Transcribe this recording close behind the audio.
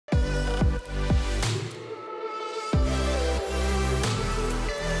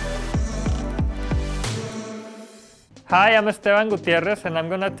Hi, I'm Esteban Gutierrez and I'm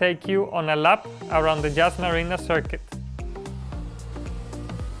going to take you on a lap around the Yas Marina Circuit.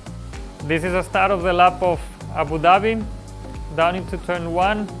 This is the start of the lap of Abu Dhabi, down into turn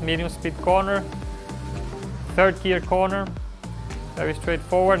 1, medium speed corner, third gear corner, very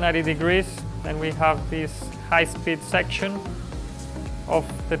straightforward, 90 degrees. Then we have this high speed section of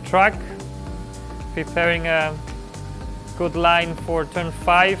the track, preparing a good line for turn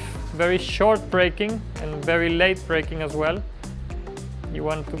 5, very short braking and very late braking as well. You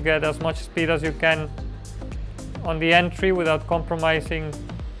want to get as much speed as you can on the entry without compromising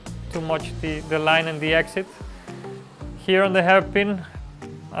too much the line and the exit. Here on the hairpin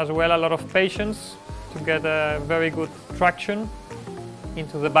as well, a lot of patience to get a very good traction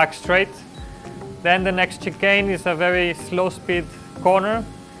into the back straight. Then the next chicane is a very slow speed corner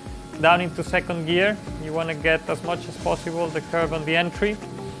down into second gear. You want to get as much as possible the curve on the entry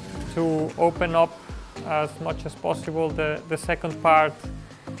to open up as much as possible the second part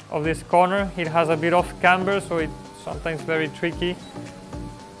of this corner. It has a bit of camber, so it's sometimes very tricky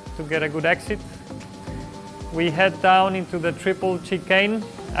to get a good exit. We head down into the triple chicane.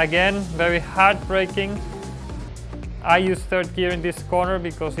 Again, very hard braking. I use third gear in this corner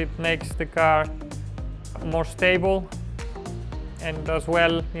because it makes the car more stable, and as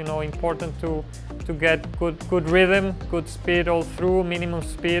well, you know, important to get good rhythm, good speed all through, minimum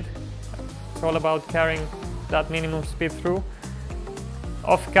speed. It's all about carrying that minimum speed through.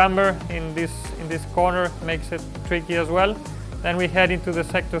 Off camber in this corner makes it tricky as well. Then we head into the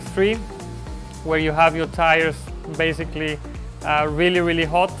sector 3, where you have your tires basically really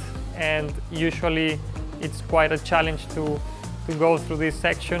hot, and usually it's quite a challenge to go through this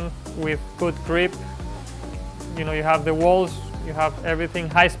section with good grip. You know, you have the walls, you have everything,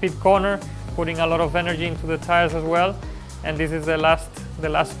 high speed corner, putting a lot of energy into the tires as well. And this is the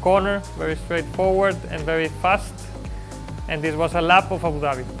last corner, very straightforward and very fast. And this was a lap of Abu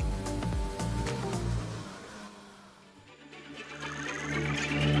Dhabi.